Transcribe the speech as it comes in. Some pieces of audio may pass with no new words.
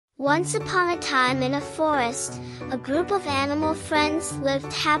Once upon a time in a forest, a group of animal friends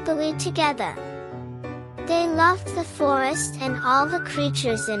lived happily together. They loved the forest and all the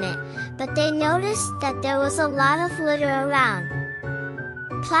creatures in it, but they noticed that there was a lot of litter around.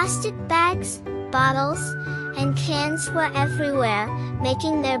 Plastic bags, bottles, and cans were everywhere,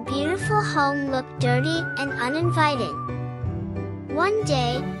 making their beautiful home look dirty and uninviting. One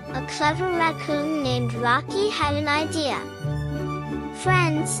day, a clever raccoon named Rocky had an idea.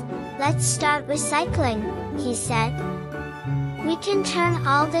 "Friends, let's start recycling," he said. "We can turn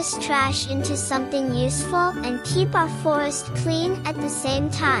all this trash into something useful and keep our forest clean at the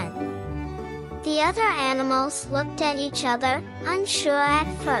same time." The other animals looked at each other, unsure at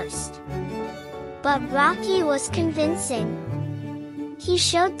first. But Rocky was convincing. He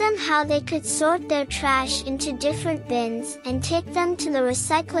showed them how they could sort their trash into different bins and take them to the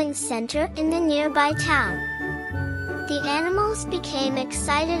recycling center in the nearby town. The animals became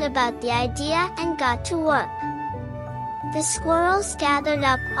excited about the idea and got to work. The squirrels gathered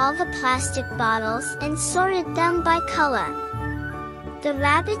up all the plastic bottles and sorted them by color. The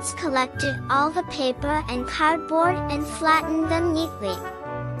rabbits collected all the paper and cardboard and flattened them neatly.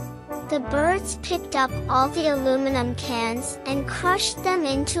 The birds picked up all the aluminum cans and crushed them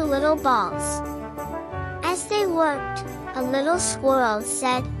into little balls. As they worked, a little squirrel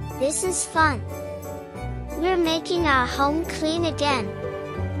said, "This is fun. We're making our home clean again."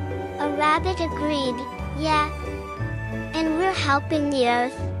 A rabbit agreed, "Yeah. And we're helping the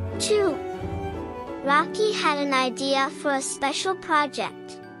earth, too." Rocky had an idea for a special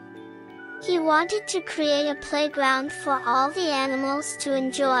project. He wanted to create a playground for all the animals to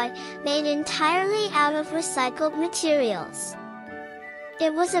enjoy, made entirely out of recycled materials.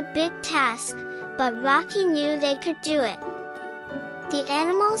 It was a big task, but Rocky knew they could do it. The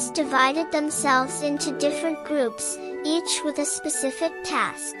animals divided themselves into different groups, each with a specific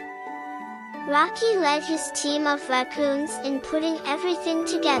task. Rocky led his team of raccoons in putting everything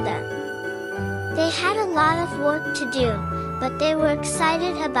together. They had a lot of work to do, but they were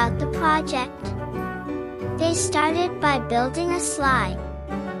excited about the project. They started by building a slide.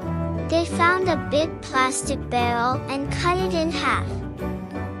 They found a big plastic barrel and cut it in half.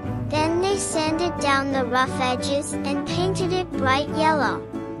 Then they sanded down the rough edges and painted it bright yellow.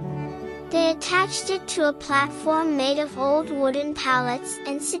 They attached it to a platform made of old wooden pallets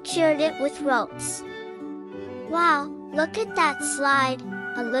and secured it with ropes. "Wow, look at that slide!"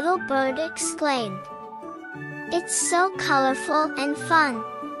 a little bird exclaimed. "It's so colorful and fun."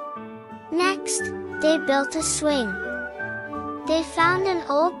 Next, they built a swing. They found an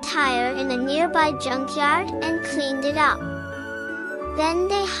old tire in a nearby junkyard and cleaned it up. Then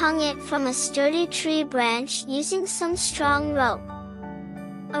they hung it from a sturdy tree branch using some strong rope.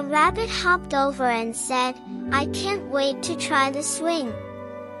 A rabbit hopped over and said, "I can't wait to try the swing.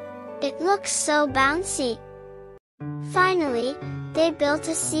 It looks so bouncy." Finally, they built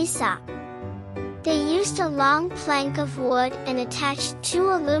a seesaw. They used a long plank of wood and attached 2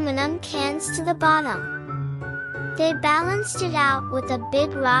 aluminum cans to the bottom. They balanced it out with a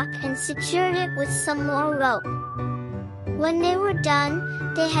big rock and secured it with some more rope. When they were done,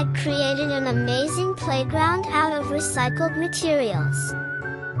 they had created an amazing playground out of recycled materials.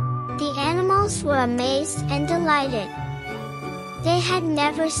 The animals were amazed and delighted. They had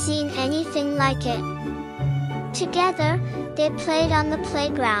never seen anything like it. Together, they played on the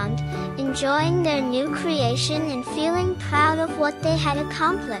playground, enjoying their new creation and feeling proud of what they had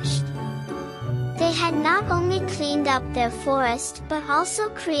accomplished. They had not only cleaned up their forest but also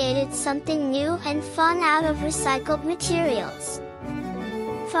created something new and fun out of recycled materials.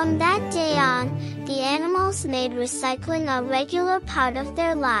 From that day on, the animals made recycling a regular part of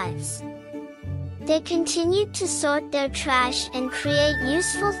their lives. They continued to sort their trash and create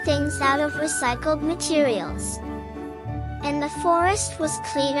useful things out of recycled materials. And the forest was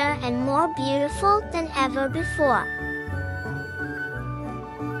cleaner and more beautiful than ever before.